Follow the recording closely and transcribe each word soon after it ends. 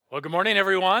Well, good morning,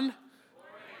 everyone.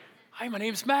 Hi, my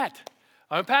name's Matt.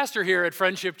 I'm a pastor here at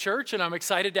Friendship Church, and I'm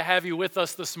excited to have you with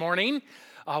us this morning.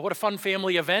 What a fun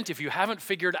family event. If you haven't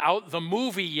figured out the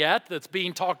movie yet that's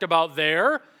being talked about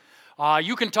there,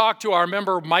 you can talk to our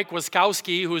member Mike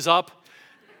Wiskowski, who's up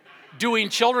doing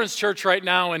children's church right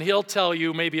now, and he'll tell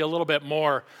you maybe a little bit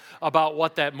more about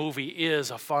what that movie is,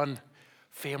 a fun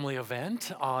family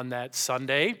event on that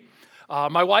Sunday.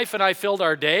 My wife and I filled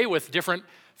our day with different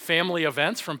family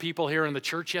events from people here in the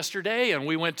church yesterday, and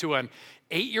we went to an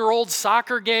 8-year-old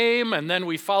soccer game, and then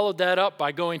we followed that up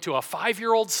by going to a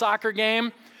 5-year-old soccer game.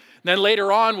 And then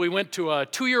later on, we went to a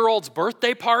 2-year-old's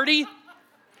birthday party.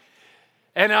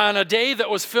 And on a day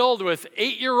that was filled with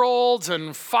 8-year-olds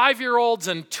and 5-year-olds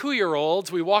and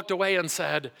 2-year-olds, we walked away and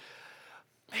said,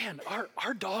 man,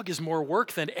 our dog is more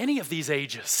work than any of these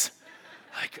ages.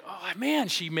 Like, oh man,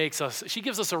 she gives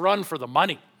us a run for the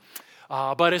money.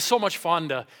 But it's so much fun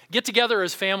to get together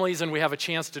as families, and we have a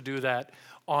chance to do that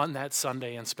on that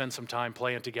Sunday and spend some time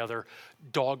playing together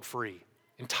dog-free,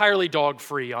 entirely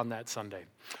dog-free on that Sunday.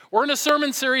 We're in a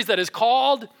sermon series that is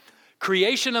called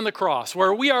Creation and the Cross,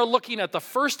 where we are looking at the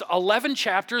first 11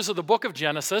 chapters of the book of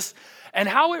Genesis and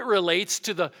how it relates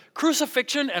to the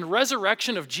crucifixion and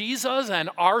resurrection of Jesus and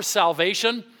our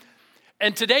salvation.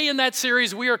 And today in that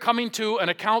series, we are coming to an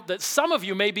account that some of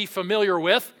you may be familiar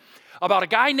with, about a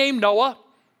guy named Noah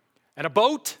and a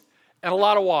boat and a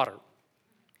lot of water.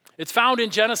 It's found in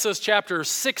Genesis chapters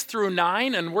 6 through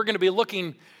 9, and we're going to be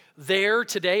looking there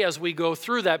today as we go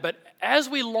through that. But as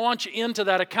we launch into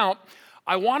that account,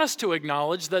 I want us to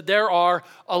acknowledge that there are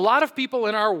a lot of people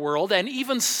in our world, and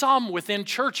even some within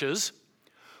churches,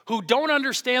 who don't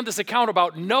understand this account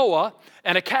about Noah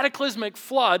and a cataclysmic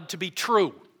flood to be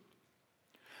true.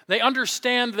 They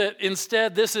understand that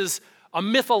instead this is a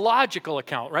mythological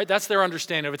account, right? That's their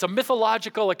understanding of it. It's a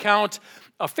mythological account,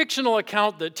 a fictional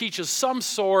account that teaches some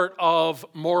sort of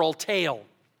moral tale.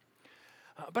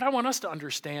 But I want us to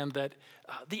understand that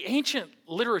the ancient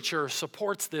literature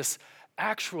supports this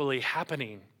actually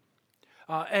happening.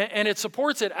 And it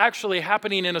supports it actually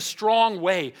happening in a strong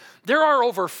way. There are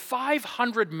over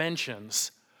 500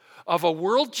 mentions of a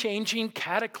world-changing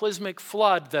cataclysmic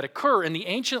flood that occur in the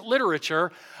ancient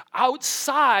literature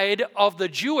outside of the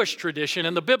Jewish tradition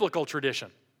and the biblical tradition.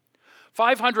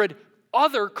 500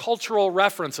 other cultural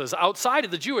references outside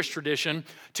of the Jewish tradition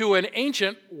to an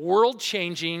ancient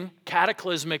world-changing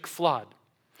cataclysmic flood.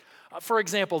 For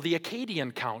example, the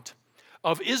Akkadian count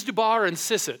of Izdubar and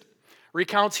Sisit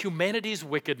recounts humanity's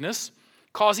wickedness,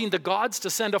 causing the gods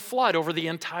to send a flood over the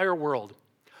entire world.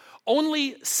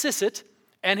 Only Sisit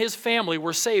and his family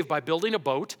were saved by building a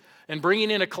boat and bringing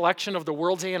in a collection of the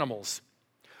world's animals.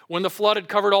 When the flood had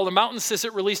covered all the mountains,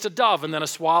 Sisit released a dove and then a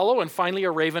swallow and finally a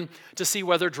raven to see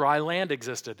whether dry land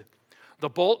existed. The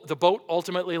boat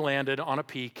ultimately landed on a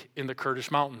peak in the Kurdish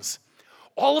mountains.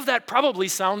 All of that probably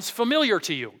sounds familiar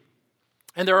to you.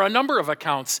 And there are a number of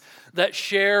accounts that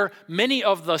share many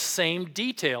of the same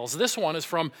details. This one is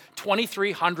from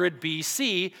 2300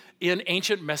 BC in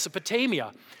ancient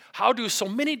Mesopotamia. How do so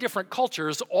many different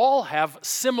cultures all have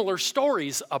similar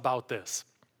stories about this?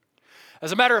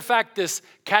 As a matter of fact, this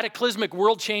cataclysmic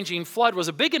world-changing flood was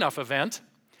a big enough event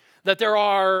that there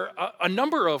are a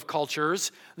number of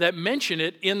cultures that mention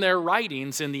it in their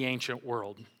writings in the ancient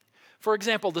world. For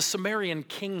example, the Sumerian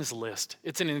Kings List.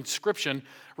 It's an inscription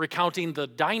recounting the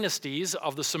dynasties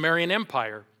of the Sumerian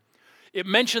Empire. It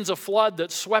mentions a flood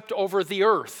that swept over the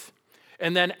earth,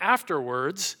 and then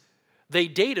afterwards, they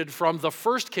dated from the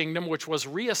first kingdom, which was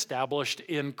reestablished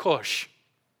in Cush.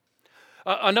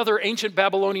 Another ancient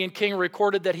Babylonian king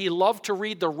recorded that he loved to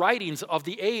read the writings of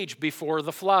the age before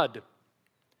the flood.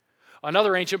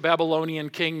 Another ancient Babylonian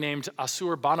king named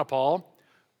Assur-banipal,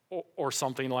 or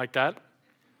something like that.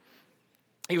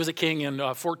 He was a king in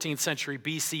 14th century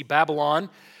BC Babylon,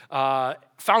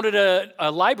 founded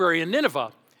a library in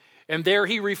Nineveh, and there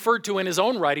he referred to in his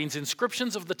own writings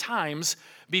inscriptions of the times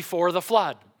before the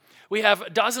flood. We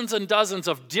have dozens and dozens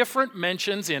of different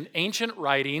mentions in ancient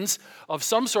writings of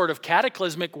some sort of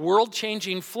cataclysmic,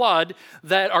 world-changing flood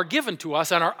that are given to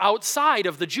us and are outside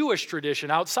of the Jewish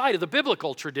tradition, outside of the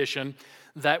biblical tradition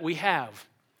that we have.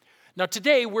 Now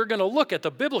today we're going to look at the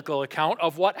biblical account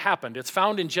of what happened. It's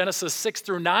found in Genesis 6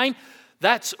 through 9.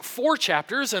 That's 4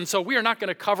 chapters, and so we are not going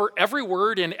to cover every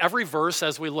word in every verse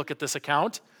as we look at this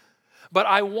account. But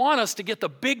I want us to get the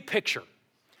big picture.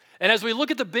 And as we look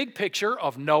at the big picture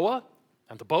of Noah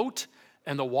and the boat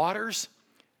and the waters,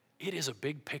 it is a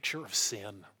big picture of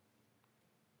sin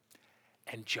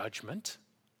and judgment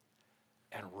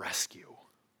and rescue.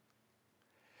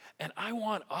 And I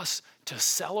want us to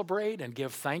celebrate and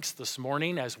give thanks this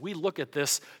morning as we look at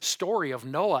this story of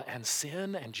Noah and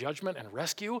sin and judgment and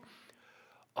rescue,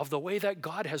 of the way that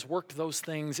God has worked those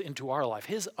things into our life,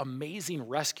 his amazing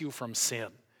rescue from sin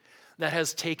that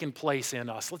has taken place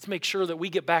in us. Let's make sure that we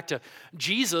get back to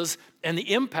Jesus and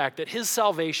the impact that his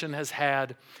salvation has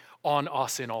had on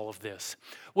us in all of this.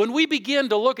 When we begin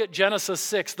to look at Genesis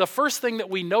 6, the first thing that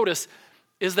we notice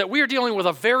is that we are dealing with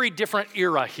a very different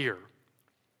era here.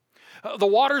 The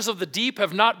waters of the deep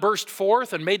have not burst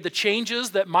forth and made the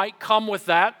changes that might come with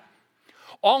that.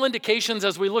 All indications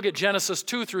as we look at Genesis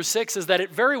 2 through 6 is that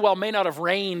it very well may not have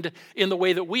rained in the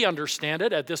way that we understand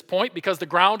it at this point, because the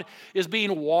ground is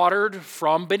being watered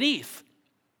from beneath.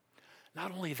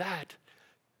 Not only that,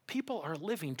 people are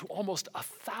living to almost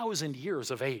 1,000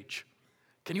 years of age.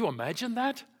 Can you imagine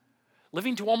that?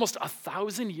 Living to almost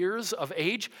 1,000 years of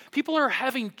age? People are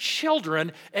having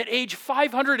children at age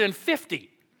 550.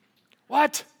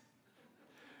 What?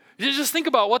 You just think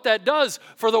about what that does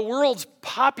for the world's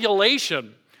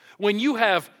population when you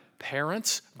have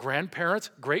parents, grandparents,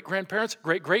 great-grandparents,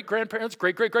 great-great-grandparents,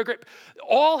 great-great-great-great,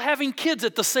 all having kids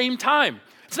at the same time.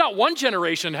 It's not one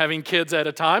generation having kids at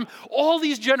a time. All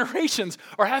these generations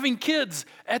are having kids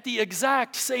at the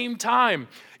exact same time.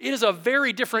 It is a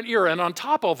very different era. And on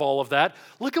top of all of that,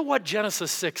 look at what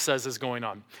Genesis 6 says is going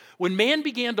on. When man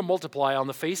began to multiply on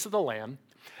the face of the land,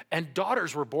 and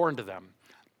daughters were born to them,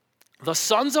 the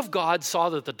sons of God saw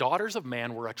that the daughters of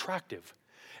man were attractive,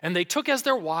 and they took as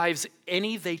their wives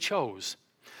any they chose.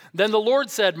 Then the Lord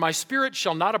said, "My spirit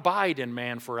shall not abide in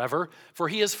man forever, for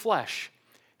he is flesh.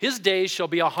 His days shall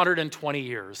be 120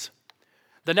 years.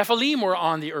 The Nephilim were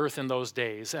on the earth in those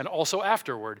days, and also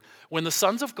afterward, when the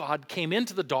sons of God came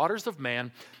into the daughters of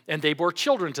man, and they bore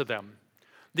children to them.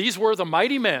 These were the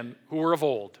mighty men who were of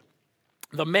old,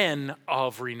 the men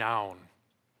of renown."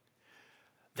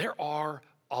 There are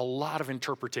a lot of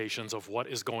interpretations of what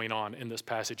is going on in this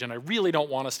passage, and I really don't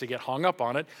want us to get hung up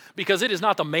on it because it is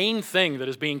not the main thing that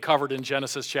is being covered in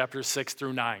Genesis chapters 6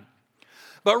 through 9.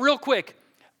 But real quick,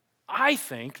 I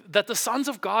think that the sons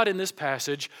of God in this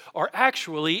passage are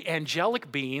actually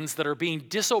angelic beings that are being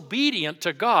disobedient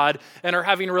to God and are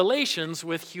having relations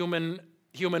with human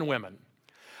women.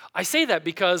 I say that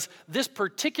because this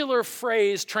particular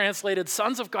phrase translated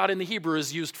sons of God in the Hebrew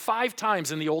is used 5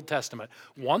 times in the Old Testament.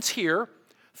 Once here,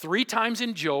 3 times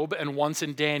in Job, and once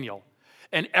in Daniel.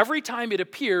 And every time it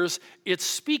appears, it's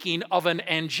speaking of an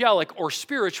angelic or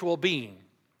spiritual being.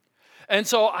 And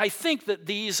so I think that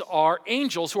these are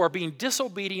angels who are being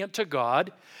disobedient to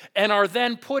God and are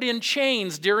then put in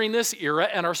chains during this era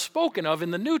and are spoken of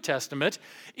in the New Testament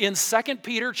in 2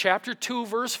 Peter chapter 2,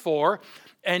 verse 4,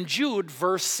 and Jude,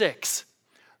 verse 6.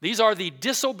 These are the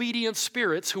disobedient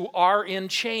spirits who are in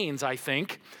chains, I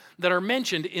think, that are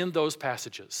mentioned in those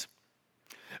passages.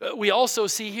 We also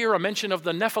see here a mention of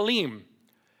the Nephilim.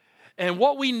 And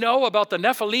what we know about the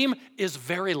Nephilim is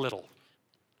very little.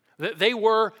 They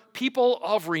were people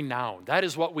of renown. That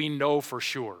is what we know for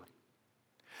sure.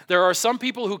 There are some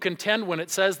people who contend when it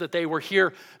says that they were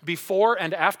here before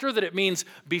and after, that it means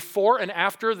before and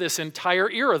after this entire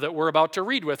era that we're about to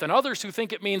read with, and others who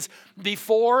think it means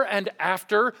before and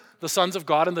after the sons of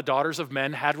God and the daughters of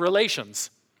men had relations.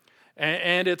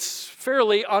 And it's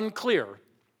fairly unclear,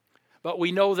 but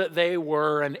we know that they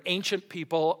were an ancient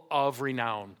people of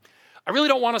renown. I really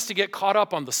don't want us to get caught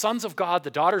up on the sons of God,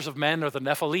 the daughters of men, or the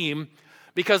Nephilim,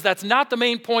 because that's not the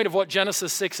main point of what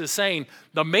Genesis 6 is saying.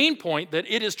 The main point that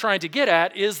it is trying to get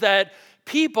at is that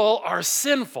people are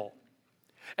sinful,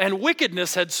 and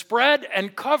wickedness had spread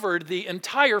and covered the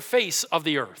entire face of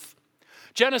the earth.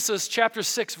 Genesis chapter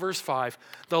 6, verse 5,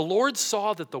 "The Lord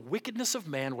saw that the wickedness of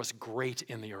man was great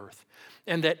in the earth,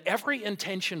 and that every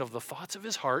intention of the thoughts of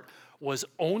his heart was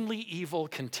only evil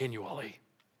continually."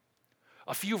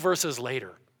 A few verses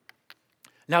later,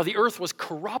 "Now the earth was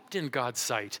corrupt in God's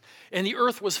sight, and the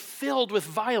earth was filled with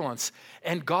violence.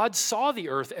 And God saw the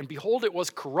earth, and behold, it was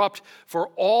corrupt, for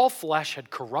all flesh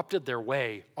had corrupted their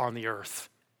way on the earth."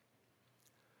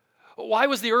 Why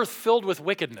was the earth filled with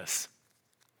wickedness?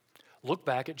 Look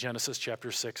back at Genesis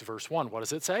chapter 6, verse 1. What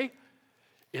does it say?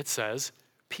 It says,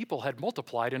 people had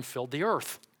multiplied and filled the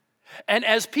earth. And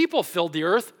as people filled the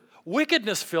earth,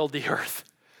 wickedness filled the earth,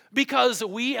 because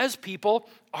we as people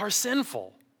are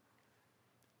sinful.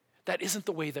 That isn't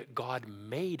the way that God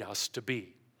made us to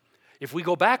be. If we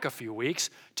go back a few weeks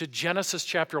to Genesis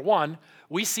chapter 1,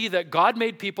 we see that God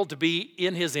made people to be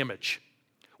in his image.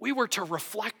 We were to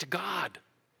reflect God.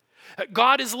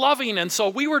 God is loving, and so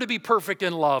we were to be perfect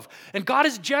in love. And God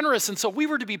is generous, and so we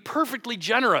were to be perfectly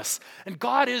generous. And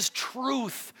God is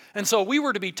truth, and so we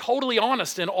were to be totally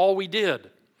honest in all we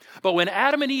did. But when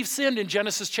Adam and Eve sinned in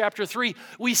Genesis chapter 3,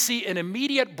 we see an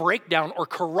immediate breakdown or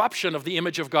corruption of the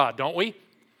image of God, don't we?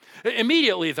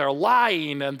 Immediately they're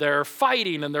lying and they're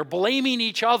fighting and they're blaming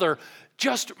each other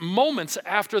just moments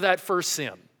after that first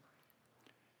sin.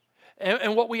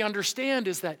 And what we understand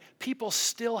is that people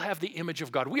still have the image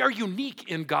of God. We are unique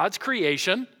in God's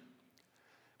creation,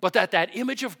 but that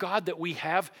image of God that we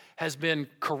have has been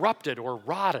corrupted or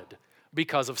rotted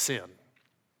because of sin.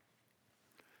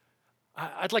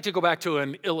 I'd like to go back to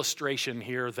an illustration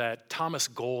here that Thomas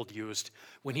Gold used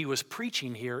when he was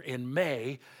preaching here in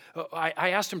May.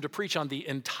 I asked him to preach on the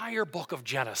entire book of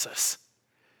Genesis.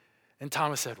 And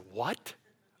Thomas said, "What?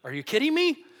 Are you kidding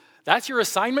me? That's your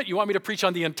assignment? You want me to preach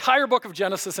on the entire book of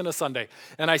Genesis in a Sunday?"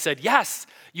 And I said, "Yes,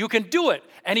 you can do it."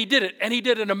 And he did it. And he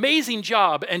did an amazing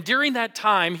job. And during that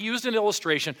time, he used an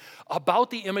illustration about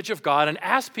the image of God and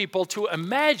asked people to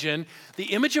imagine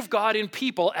the image of God in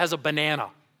people as a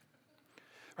banana.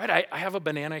 Right? I have a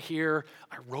banana here.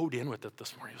 I rode in with it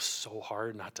this morning. It was so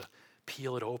hard not to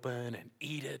peel it open and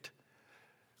eat it.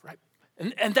 Right?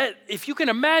 And that, if you can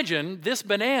imagine this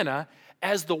banana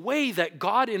as the way that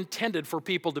God intended for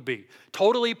people to be,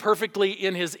 totally, perfectly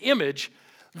in his image,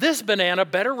 this banana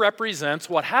better represents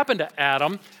what happened to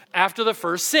Adam after the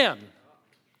first sin.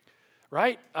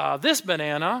 Right? This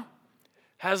banana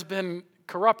has been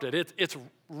corrupted. It's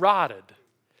rotted.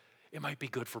 It might be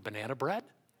good for banana bread,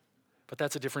 but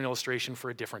that's a different illustration for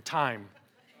a different time.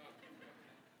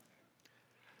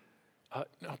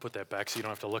 I'll put that back so you don't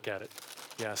have to look at it.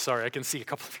 Yeah, sorry, I can see a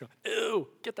couple of you. Ew,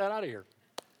 get that out of here.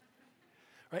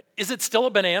 Right? Is it still a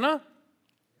banana?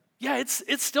 Yeah, it's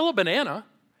still a banana,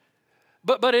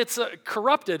 but it's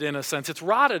corrupted in a sense. It's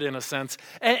rotted in a sense.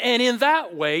 And in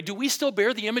that way, do we still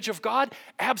bear the image of God?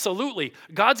 Absolutely.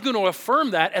 God's going to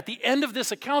affirm that at the end of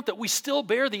this account, that we still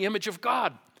bear the image of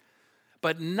God,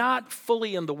 but not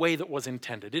fully in the way that was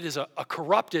intended. It is a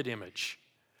corrupted image.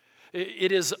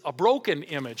 It is a broken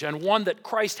image, and one that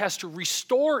Christ has to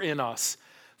restore in us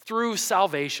through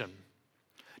salvation.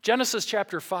 Genesis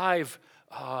chapter 5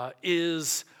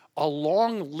 is a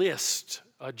long list,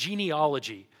 a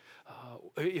genealogy.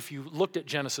 If you looked at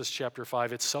Genesis chapter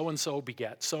 5, it's so-and-so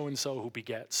begat, so-and-so who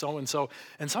begat, so-and-so.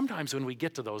 And sometimes when we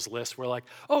get to those lists, we're like,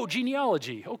 oh,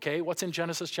 genealogy. Okay, what's in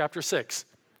Genesis chapter 6?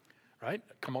 Right?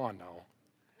 Come on now.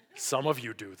 Some of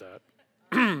you do that.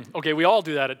 Okay, we all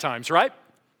do that at times, right?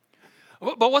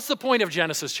 But what's the point of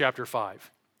Genesis chapter 5?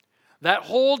 That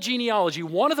whole genealogy,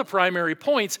 one of the primary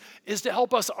points is to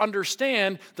help us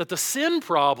understand that the sin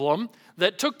problem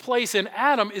that took place in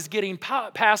Adam is getting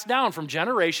passed down from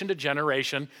generation to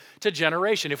generation to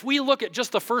generation. If we look at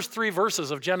just the first 3 verses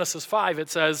of Genesis 5,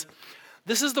 it says,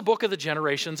 "This is the book of the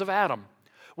generations of Adam.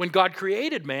 When God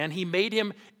created man, he made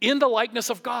him in the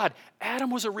likeness of God." Adam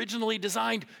was originally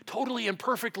designed totally and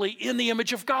perfectly in the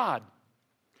image of God.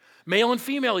 Male and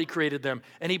female he created them,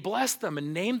 and he blessed them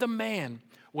and named them man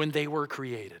when they were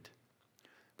created.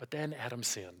 But then Adam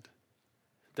sinned.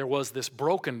 There was this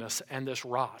brokenness and this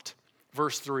rot.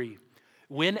 Verse 3,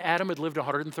 when Adam had lived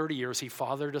 130 years, he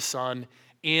fathered a son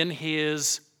in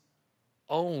his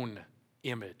own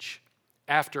image,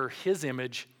 after his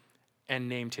image, and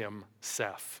named him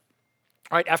Seth.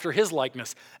 All right, after his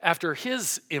likeness, after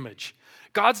his image.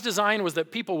 God's design was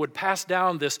that people would pass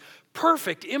down this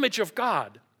perfect image of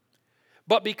God.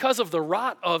 But because of the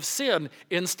rot of sin,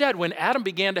 instead, when Adam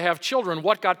began to have children,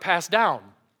 what got passed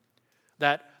down?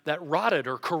 That rotted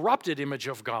or corrupted image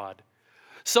of God.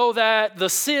 So that the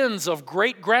sins of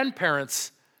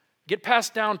great-grandparents get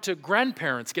passed down to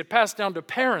grandparents, get passed down to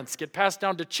parents, get passed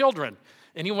down to children.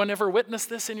 Anyone ever witnessed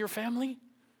this in your family?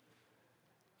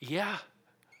 Yeah,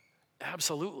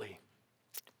 absolutely.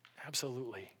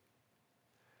 Absolutely.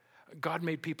 God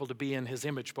made people to be in his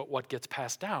image, but what gets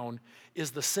passed down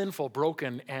is the sinful,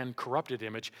 broken, and corrupted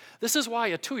image. This is why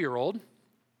a 2-year-old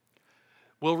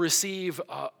will receive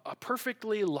a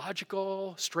perfectly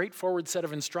logical, straightforward set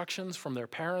of instructions from their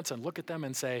parents and look at them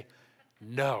and say,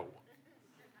 no.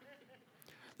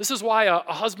 This is why a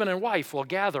husband and wife will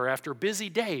gather after busy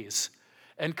days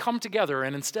and come together,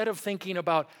 and instead of thinking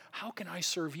about, how can I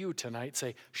serve you tonight,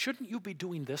 say, shouldn't you be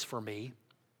doing this for me?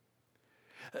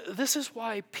 This is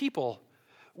why people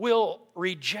will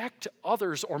reject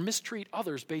others or mistreat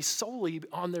others based solely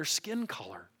on their skin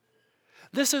color.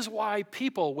 This is why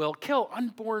people will kill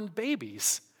unborn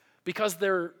babies because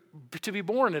they're to be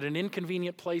born at an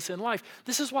inconvenient place in life.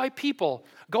 This is why people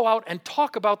go out and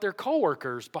talk about their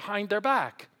coworkers behind their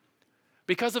back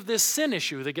because of this sin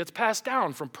issue that gets passed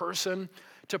down from person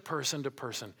to person to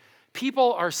person.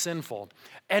 People are sinful.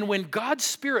 And when God's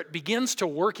Spirit begins to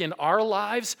work in our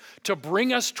lives to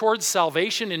bring us towards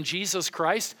salvation in Jesus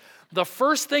Christ, the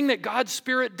first thing that God's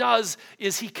Spirit does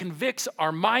is he convicts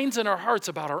our minds and our hearts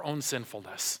about our own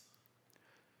sinfulness.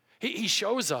 He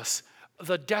shows us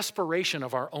the desperation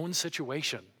of our own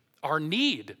situation, our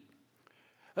need.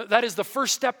 That is the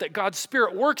first step that God's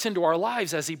Spirit works into our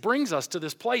lives as he brings us to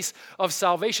this place of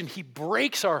salvation. He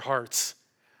breaks our hearts.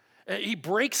 He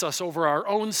breaks us over our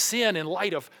own sin in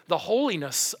light of the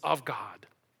holiness of God.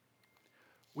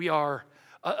 We are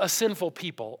a sinful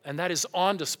people, and that is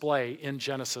on display in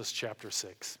Genesis chapter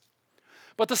 6.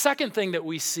 But the second thing that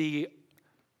we see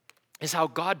is how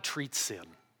God treats sin.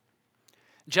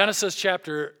 Genesis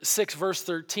chapter 6, verse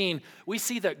 13, we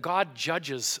see that God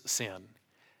judges sin.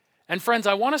 And friends,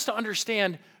 I want us to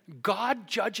understand God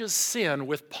judges sin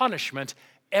with punishment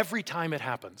every time it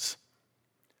happens.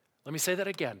 Let me say that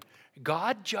again.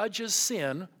 God judges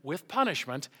sin with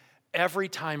punishment every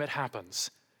time it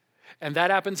happens. And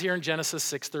that happens here in Genesis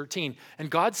 6:13. And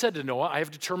God said to Noah, I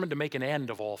have determined to make an end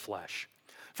of all flesh.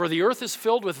 For the earth is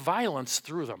filled with violence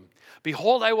through them.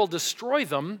 Behold, I will destroy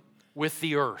them with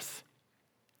the earth.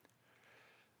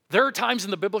 There are times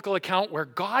in the biblical account where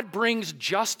God brings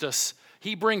justice.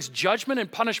 He brings judgment and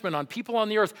punishment on people on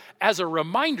the earth as a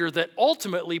reminder that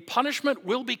ultimately punishment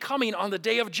will be coming on the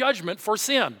day of judgment for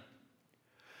sin.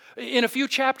 In a few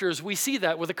chapters, we see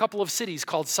that with a couple of cities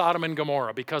called Sodom and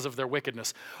Gomorrah because of their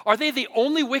wickedness. Are they the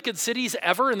only wicked cities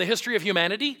ever in the history of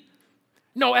humanity?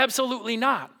 No, absolutely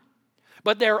not.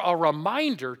 But they're a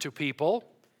reminder to people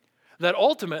that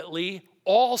ultimately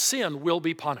all sin will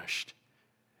be punished.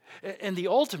 And the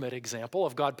ultimate example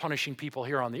of God punishing people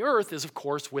here on the earth is, of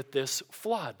course, with this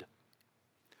flood.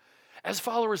 As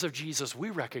followers of Jesus,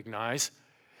 we recognize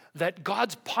that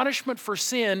God's punishment for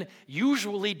sin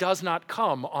usually does not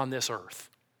come on this earth.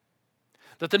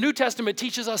 That the New Testament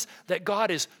teaches us that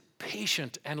God is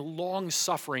patient and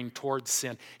long-suffering towards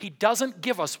sin. He doesn't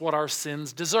give us what our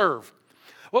sins deserve.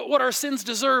 What our sins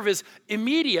deserve is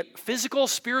immediate physical,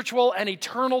 spiritual, and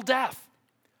eternal death.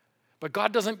 But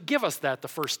God doesn't give us that the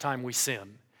first time we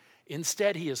sin.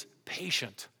 Instead, he is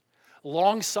patient,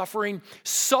 long-suffering,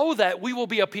 so that we will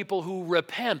be a people who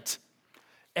repent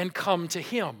and come to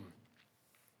him.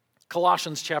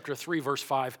 Colossians chapter 3, verse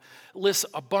 5 lists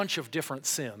a bunch of different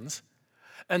sins.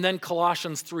 And then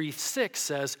Colossians 3:6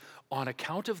 says, on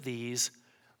account of these,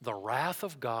 the wrath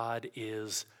of God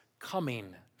is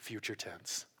coming, future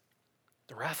tense.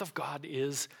 The wrath of God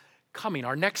is coming.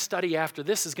 Our next study after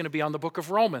this is going to be on the book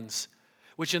of Romans,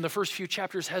 which in the first few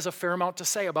chapters has a fair amount to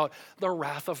say about the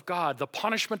wrath of God, the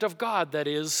punishment of God that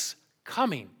is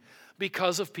coming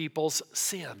because of people's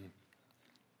sin.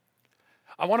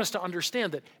 I want us to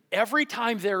understand that every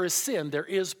time there is sin, there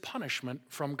is punishment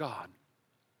from God.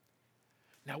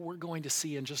 Now we're going to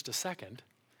see in just a second,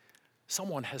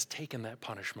 someone has taken that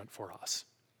punishment for us.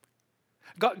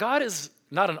 God is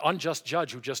not an unjust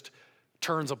judge who just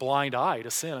turns a blind eye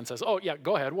to sin and says, oh yeah,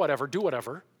 go ahead, whatever, do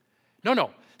whatever. No.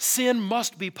 Sin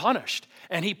must be punished,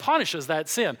 and he punishes that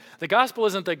sin. The gospel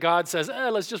isn't that God says,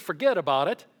 let's just forget about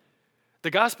it.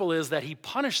 The gospel is that he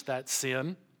punished that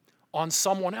sin on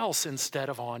someone else instead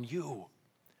of on you.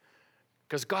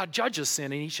 Because God judges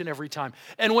sin in each and every time.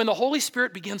 And when the Holy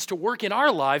Spirit begins to work in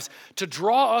our lives to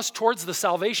draw us towards the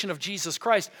salvation of Jesus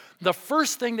Christ, the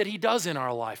first thing that he does in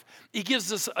our life, he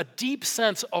gives us a deep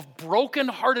sense of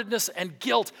brokenheartedness and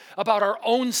guilt about our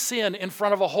own sin in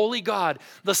front of a holy God.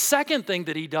 The second thing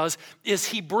that he does is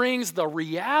he brings the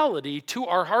reality to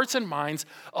our hearts and minds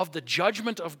of the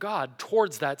judgment of God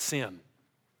towards that sin.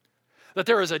 That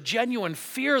there is a genuine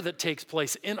fear that takes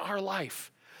place in our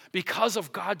life because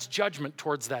of God's judgment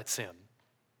towards that sin.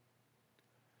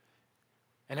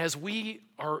 And as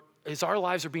our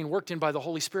lives are being worked in by the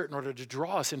Holy Spirit in order to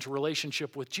draw us into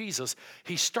relationship with Jesus,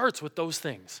 he starts with those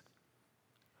things.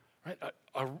 Right?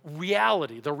 A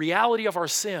reality, the reality of our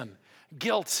sin,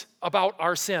 guilt about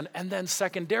our sin, and then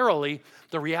secondarily,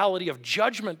 the reality of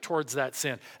judgment towards that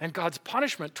sin and God's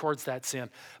punishment towards that sin.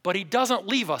 But he doesn't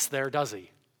leave us there, does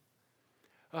he?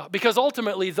 Because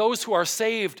ultimately, those who are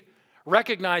saved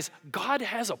recognize God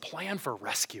has a plan for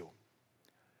rescue.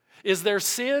 Is there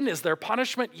sin? Is there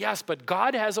punishment? Yes, but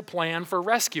God has a plan for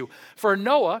rescue. For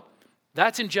Noah,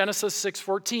 that's in Genesis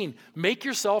 6:14. Make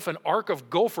yourself an ark of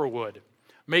gopher wood.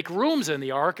 Make rooms in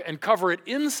the ark and cover it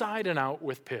inside and out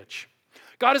with pitch.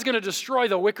 God is going to destroy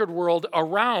the wicked world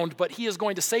around, but he is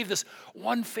going to save this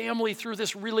one family through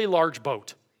this really large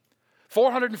boat.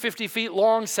 450 feet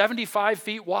long, 75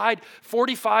 feet wide,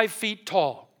 45 feet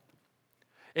tall.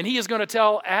 And he is going to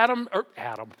tell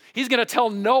he's going to tell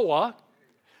Noah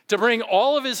to bring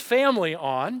all of his family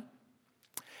on.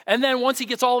 And then once he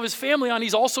gets all of his family on,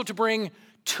 he's also to bring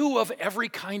 2 of every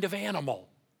kind of animal.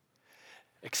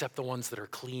 except the ones that are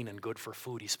clean and good for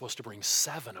food. He's supposed to bring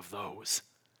 7 of those.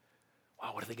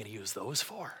 Wow, what are they going to use those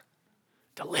for?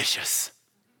 Delicious.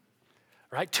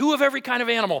 Right? 2 of every kind of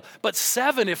animal, but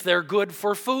 7 if they're good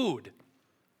for food.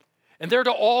 And they're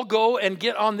to all go and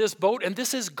get on this boat, and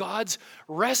this is God's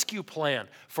rescue plan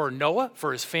for Noah,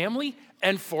 for his family,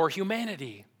 and for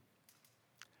humanity.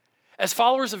 As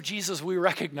followers of Jesus, we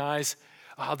recognize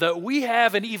that we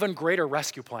have an even greater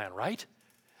rescue plan, right?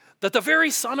 That the very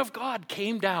Son of God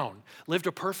came down, lived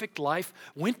a perfect life,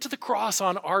 went to the cross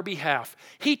on our behalf.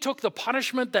 He took the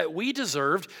punishment that we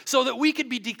deserved so that we could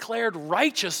be declared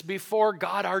righteous before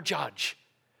God our judge,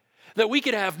 that we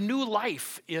could have new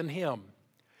life in him.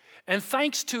 And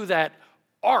thanks to that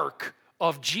arc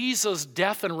of Jesus'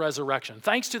 death and resurrection,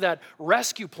 thanks to that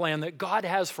rescue plan that God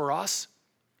has for us,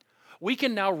 we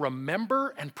can now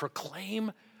remember and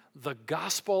proclaim the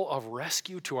gospel of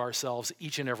rescue to ourselves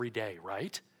each and every day,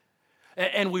 right?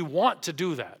 And we want to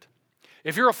do that.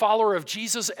 If you're a follower of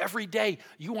Jesus, every day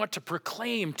you want to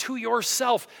proclaim to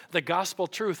yourself the gospel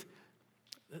truth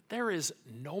that there is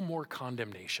no more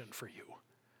condemnation for you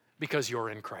because you're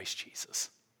in Christ Jesus.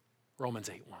 Romans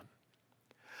 8:1.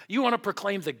 You want to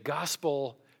proclaim the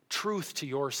gospel truth to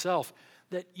yourself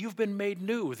that you've been made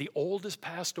new. The old has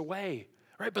passed away,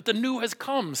 right? But the new has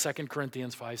come, 2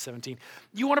 Corinthians 5:17.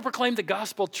 You want to proclaim the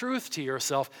gospel truth to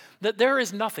yourself that there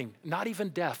is nothing, not even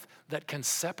death, that can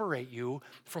separate you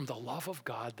from the love of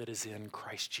God that is in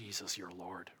Christ Jesus, your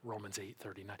Lord, Romans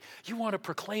 8:39. You want to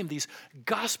proclaim these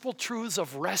gospel truths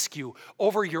of rescue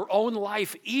over your own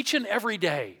life each and every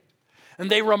day. And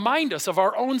they remind us of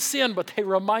our own sin, but they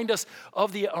remind us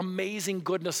of the amazing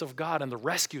goodness of God and the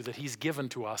rescue that he's given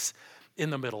to us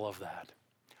in the middle of that.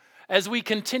 As we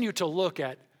continue to look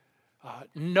at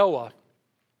Noah,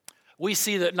 we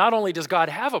see that not only does God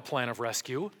have a plan of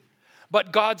rescue,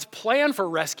 but God's plan for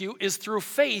rescue is through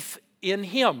faith in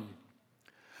him.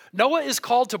 Noah is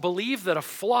called to believe that a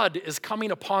flood is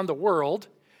coming upon the world,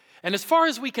 and as far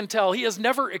as we can tell, he has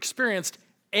never experienced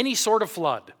any sort of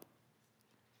flood.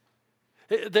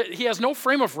 He has no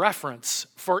frame of reference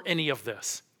for any of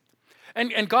this.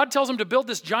 And God tells him to build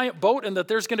this giant boat and that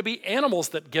there's going to be animals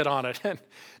that get on it. And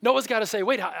Noah's got to say,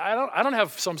 wait, I don't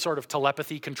have some sort of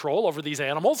telepathy control over these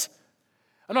animals.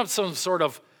 I don't have some sort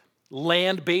of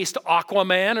land-based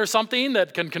Aquaman or something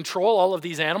that can control all of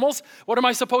these animals. What am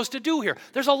I supposed to do here?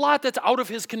 There's a lot that's out of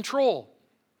his control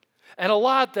and a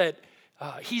lot that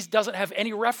he doesn't have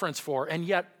any reference for. And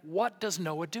yet, what does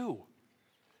Noah do?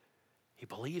 He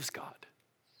believes God.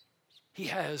 He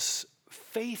has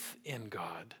faith in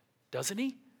God, doesn't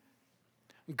he?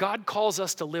 God calls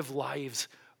us to live lives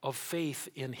of faith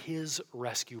in his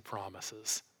rescue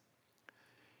promises.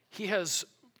 He has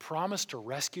promised to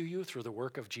rescue you through the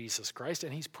work of Jesus Christ,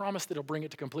 and he's promised that he'll bring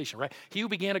it to completion, right? He who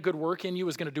began a good work in you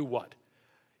is going to do what?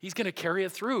 He's going to carry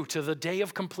it through to the day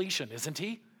of completion, isn't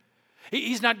he?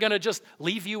 He's not going to just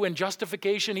leave you in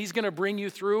justification. He's going to bring you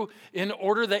through in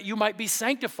order that you might be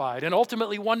sanctified and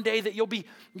ultimately one day that you'll be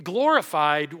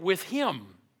glorified with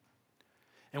him.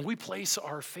 And we place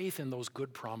our faith in those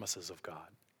good promises of God.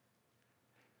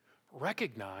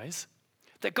 Recognize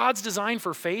that God's design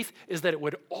for faith is that it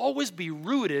would always be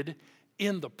rooted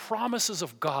in the promises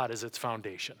of God as its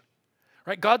foundation.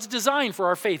 Right? God's design for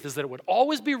our faith is that it would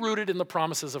always be rooted in the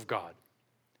promises of God.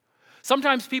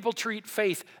 Sometimes people treat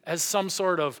faith as some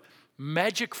sort of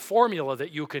magic formula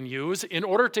that you can use in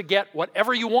order to get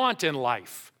whatever you want in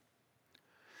life.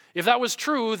 If that was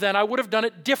true, then I would have done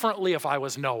it differently if I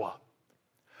was Noah.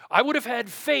 I would have had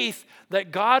faith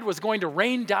that God was going to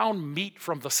rain down meat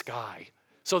from the sky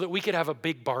so that we could have a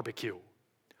big barbecue.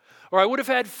 Or I would have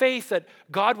had faith that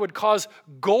God would cause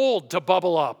gold to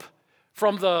bubble up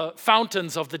from the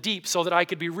fountains of the deep so that I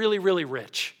could be really, really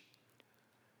rich.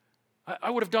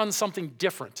 I would have done something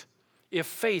different if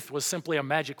faith was simply a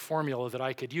magic formula that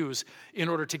I could use in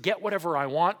order to get whatever I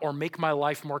want or make my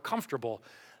life more comfortable.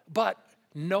 But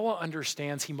Noah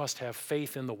understands he must have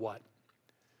faith in the what?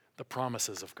 The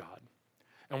promises of God.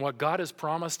 And what God has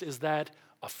promised is that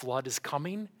a flood is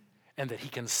coming and that he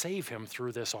can save him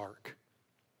through this ark.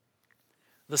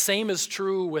 The same is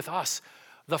true with us.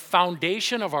 The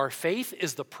foundation of our faith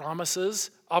is the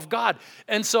promises of God.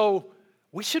 And so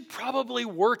we should probably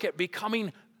work at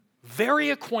becoming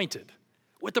very acquainted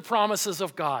with the promises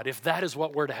of God if that is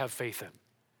what we're to have faith in.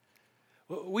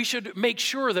 We should make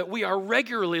sure that we are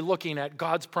regularly looking at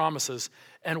God's promises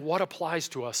and what applies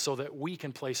to us so that we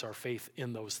can place our faith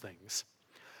in those things.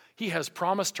 He has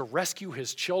promised to rescue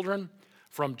his children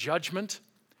from judgment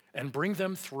and bring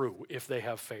them through if they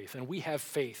have faith, and we have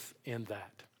faith in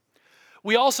that.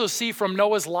 We also see from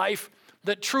Noah's life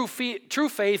that true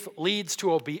faith leads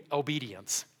to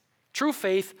obedience. True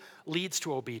faith leads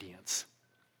to obedience.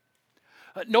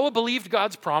 Noah believed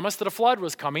God's promise that a flood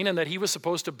was coming and that he was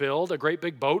supposed to build a great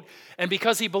big boat. And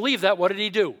because he believed that, what did he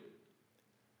do?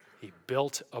 He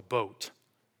built a boat.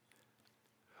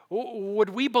 Would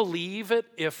we believe it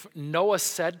if Noah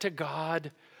said to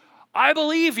God, I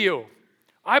believe you.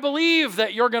 I believe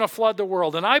that you're going to flood the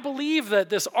world, and I believe that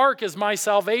this ark is my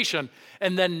salvation,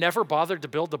 and then never bothered to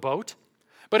build the boat,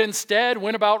 but instead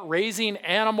went about raising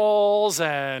animals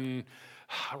and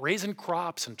raising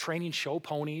crops and training show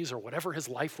ponies or whatever his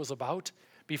life was about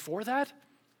before that?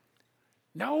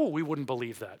 No, we wouldn't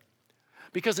believe that.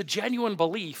 Because a genuine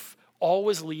belief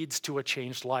always leads to a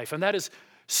changed life. And that is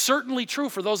certainly true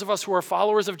for those of us who are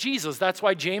followers of Jesus. That's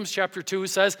why James chapter 2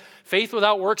 says, faith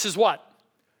without works is what?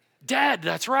 Dead.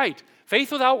 That's right.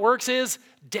 Faith without works is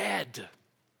dead.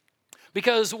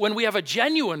 Because when we have a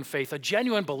genuine faith, a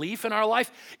genuine belief in our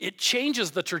life, it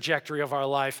changes the trajectory of our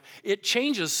life. It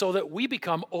changes so that we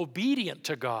become obedient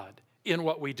to God in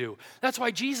what we do. That's why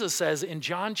Jesus says in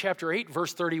John chapter 8,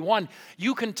 verse 31,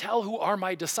 you can tell who are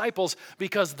my disciples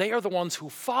because they are the ones who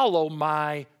follow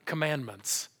my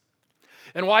commandments.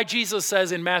 And why Jesus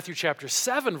says in Matthew chapter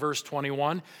 7, verse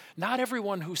 21, not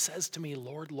everyone who says to me,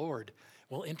 Lord, Lord,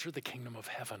 will enter the kingdom of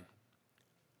heaven,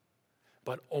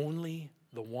 but only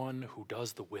the one who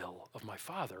does the will of my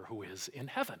Father who is in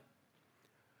heaven.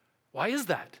 Why is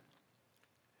that?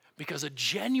 Because a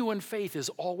genuine faith is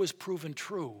always proven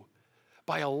true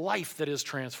by a life that is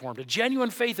transformed. A genuine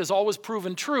faith is always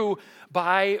proven true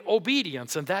by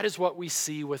obedience, and that is what we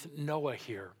see with Noah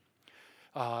here.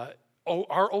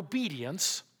 Our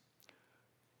obedience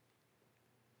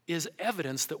is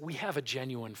evidence that we have a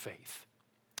genuine faith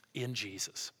in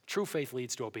Jesus. True faith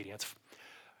leads to obedience.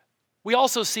 We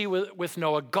also see with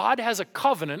Noah, God has a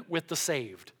covenant with the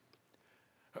saved.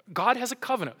 God has a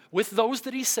covenant. With those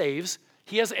that he saves,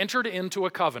 he has entered into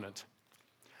a covenant.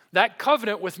 That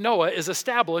covenant with Noah is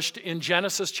established in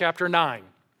Genesis chapter 9.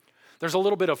 There's a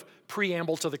little bit of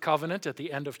preamble to the covenant at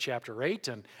the end of chapter 8,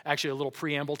 and actually a little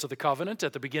preamble to the covenant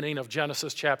at the beginning of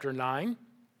Genesis chapter 9.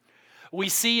 We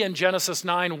see in Genesis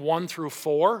 9, 1 through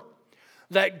 4,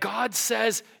 that God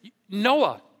says,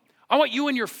 Noah, I want you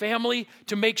and your family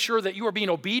to make sure that you are being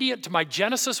obedient to my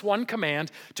Genesis 1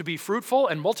 command to be fruitful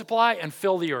and multiply and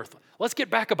fill the earth. Let's get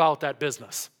back about that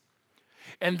business.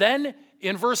 And then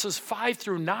in verses 5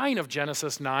 through 9 of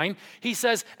Genesis 9, he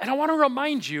says, and I want to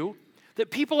remind you that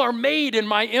people are made in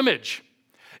my image.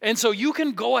 And so you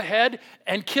can go ahead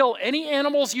and kill any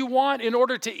animals you want in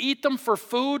order to eat them for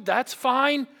food. That's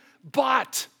fine.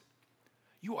 But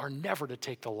you are never to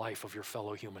take the life of your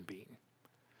fellow human being.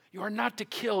 You are not to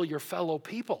kill your fellow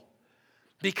people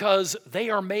because they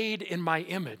are made in my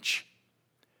image.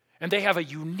 And they have a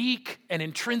unique and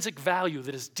intrinsic value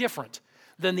that is different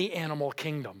than the animal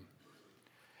kingdom.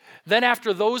 Then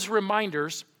after those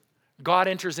reminders, God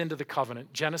enters into the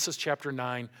covenant. Genesis chapter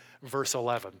 9, verse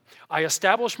 11. I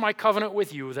establish my covenant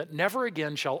with you that never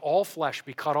again shall all flesh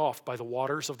be cut off by the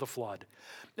waters of the flood,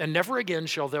 and never again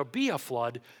shall there be a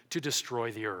flood to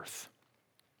destroy the earth.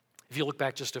 If you look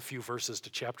back just a few verses to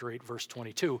chapter 8, verse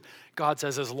 22, God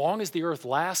says, as long as the earth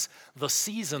lasts, the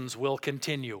seasons will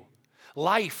continue.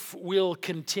 Life will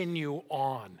continue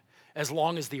on as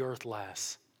long as the earth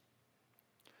lasts.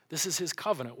 This is his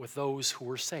covenant with those who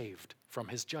were saved from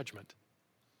his judgment.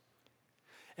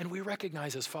 And we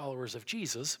recognize as followers of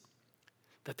Jesus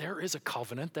that there is a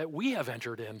covenant that we have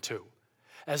entered into.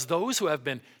 As those who have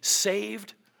been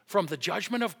saved from the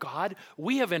judgment of God,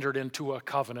 we have entered into a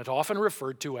covenant, often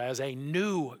referred to as a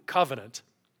new covenant.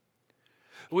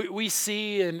 We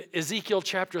see in Ezekiel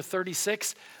chapter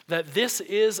 36 that this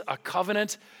is a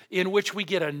covenant in which we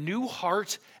get a new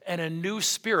heart and a new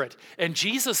spirit. And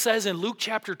Jesus says in Luke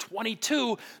chapter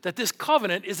 22 that this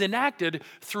covenant is enacted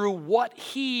through what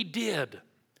he did.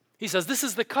 He says, this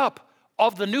is the cup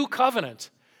of the new covenant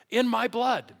in my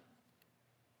blood.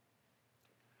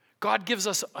 God gives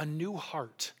us a new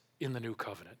heart in the new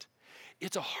covenant.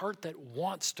 It's a heart that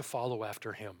wants to follow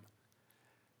after him.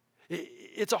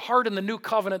 It's a heart in the new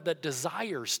covenant that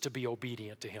desires to be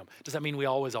obedient to him. Does that mean we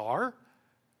always are?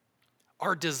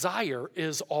 Our desire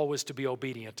is always to be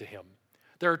obedient to him.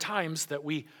 There are times that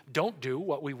we don't do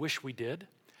what we wish we did,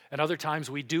 and other times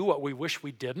we do what we wish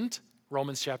we didn't,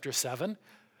 Romans chapter 7.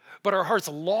 But our heart's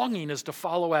longing is to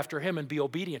follow after him and be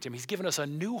obedient to him. He's given us a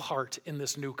new heart in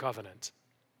this new covenant.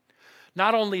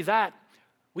 Not only that,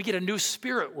 we get a new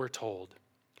spirit, we're told.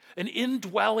 An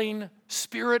indwelling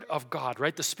Spirit of God,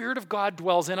 right? The Spirit of God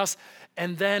dwells in us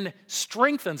and then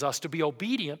strengthens us to be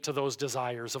obedient to those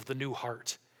desires of the new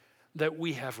heart that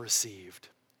we have received.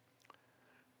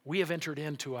 We have entered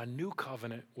into a new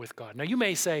covenant with God. Now you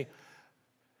may say,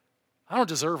 I don't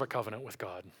deserve a covenant with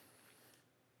God.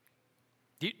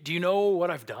 Do you know what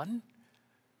I've done?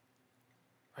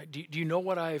 Right? Do you know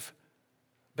what I've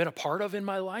been a part of in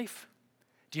my life?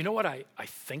 Do you know what I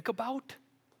think about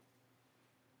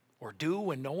or do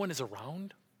when no one is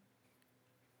around?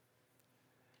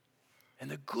 And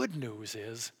the good news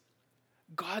is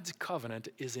God's covenant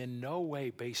is in no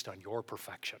way based on your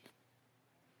perfection.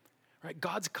 Right?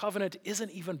 God's covenant isn't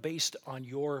even based on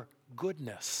your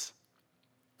goodness.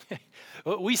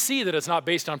 We see that it's not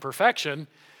based on perfection.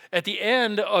 At the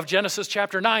end of Genesis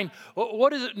chapter 9,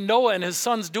 what is Noah and his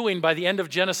sons doing by the end of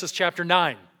Genesis chapter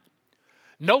 9?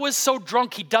 Noah's so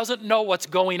drunk he doesn't know what's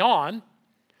going on.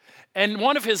 And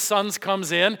one of his sons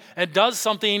comes in and does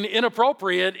something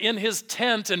inappropriate in his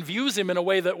tent and views him in a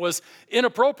way that was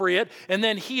inappropriate. And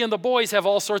then he and the boys have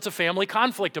all sorts of family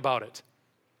conflict about it.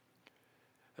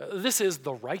 This is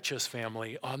the righteous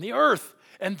family on the earth,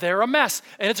 and they're a mess.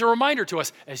 And it's a reminder to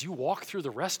us, as you walk through the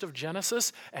rest of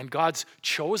Genesis and God's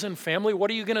chosen family,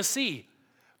 what are you going to see?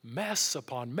 Mess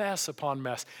upon mess upon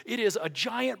mess. It is a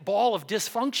giant ball of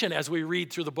dysfunction as we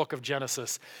read through the book of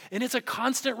Genesis. And it's a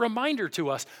constant reminder to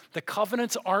us, the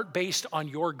covenants aren't based on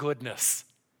your goodness.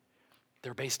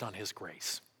 They're based on his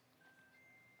grace.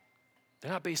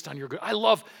 They're not based on your good. I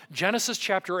love Genesis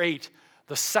chapter 8.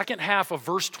 The second half of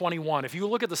verse 21. If you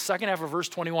look at the second half of verse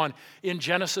 21 in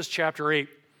Genesis chapter 8,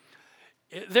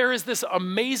 there is this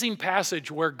amazing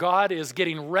passage where God is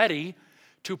getting ready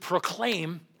to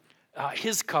proclaim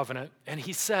his covenant, and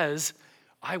he says,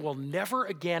 I will never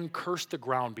again curse the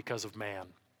ground because of man.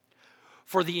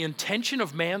 For the intention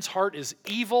of man's heart is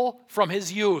evil from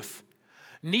his youth.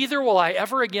 Neither will I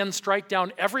ever again strike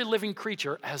down every living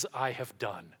creature as I have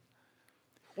done.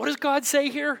 What does God say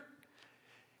here?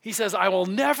 He says, I will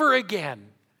never again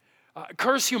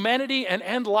curse humanity and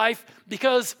end life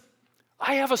because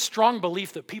I have a strong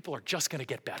belief that people are just going to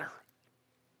get better.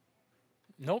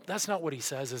 Nope, that's not what he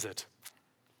says, is it?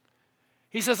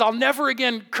 He says, I'll never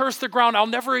again curse the ground. I'll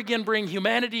never again bring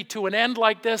humanity to an end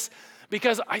like this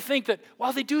because I think that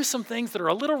while they do some things that are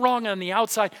a little wrong on the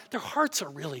outside, their hearts are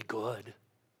really good.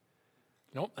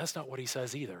 Nope, that's not what he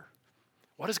says either.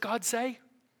 What does God say?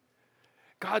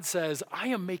 God says, I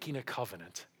am making a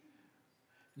covenant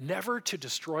never to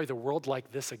destroy the world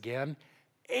like this again,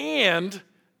 and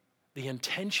the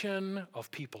intention of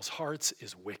people's hearts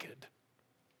is wicked.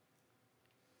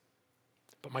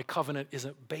 But my covenant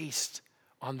isn't based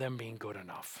on them being good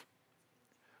enough.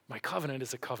 My covenant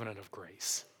is a covenant of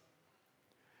grace.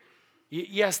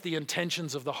 Yes, the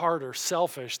intentions of the heart are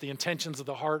selfish. The intentions of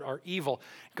the heart are evil.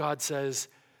 God says,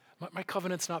 my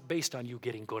covenant's not based on you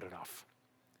getting good enough.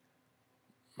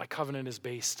 My covenant is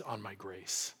based on my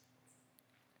grace.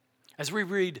 As we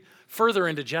read further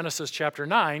into Genesis chapter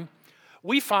 9,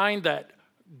 we find that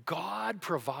God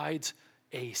provides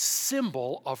a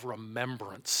symbol of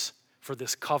remembrance for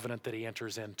this covenant that he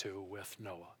enters into with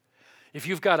Noah. If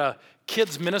you've got a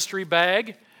kid's ministry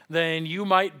bag, then you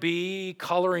might be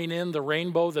coloring in the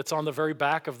rainbow that's on the very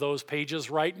back of those pages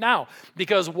right now.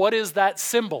 Because what is that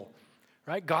symbol?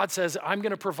 Right? God says, I'm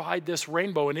going to provide this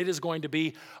rainbow, and it is going to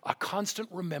be a constant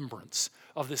remembrance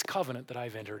of this covenant that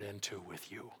I've entered into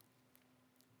with you.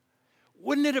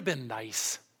 Wouldn't it have been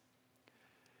nice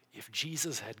if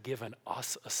Jesus had given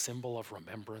us a symbol of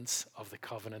remembrance of the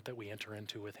covenant that we enter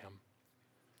into with him?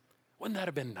 Wouldn't that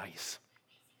have been nice?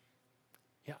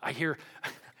 Yeah, I hear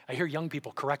young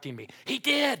people correcting me. He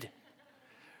did.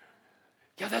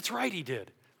 Yeah, that's right, he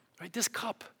did. Right, this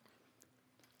cup.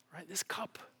 Right, this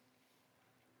cup.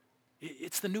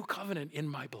 It's the new covenant in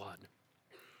my blood.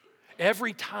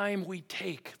 Every time we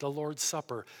take the Lord's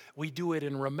Supper, we do it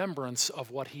in remembrance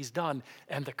of what he's done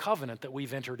and the covenant that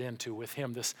we've entered into with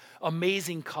him, this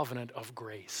amazing covenant of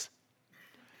grace.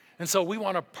 And so we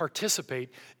want to participate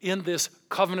in this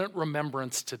covenant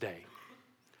remembrance today.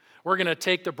 We're going to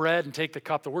take the bread and take the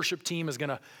cup. The worship team is going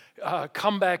to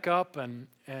come back up and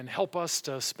help us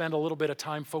to spend a little bit of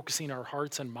time focusing our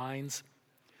hearts and minds.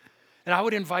 And I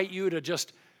would invite you to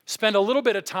just spend a little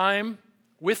bit of time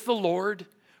with the Lord,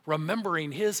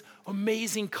 remembering his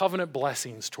amazing covenant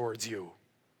blessings towards you.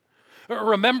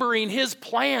 Remembering his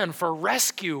plan for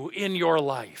rescue in your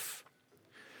life.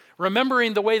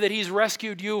 Remembering the way that he's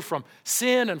rescued you from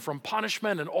sin and from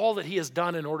punishment and all that he has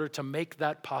done in order to make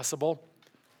that possible.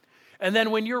 And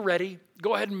then when you're ready,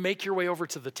 go ahead and make your way over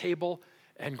to the table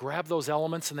and grab those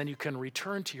elements, and then you can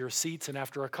return to your seats, and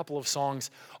after a couple of songs,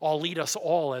 I'll lead us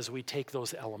all as we take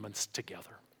those elements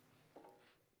together.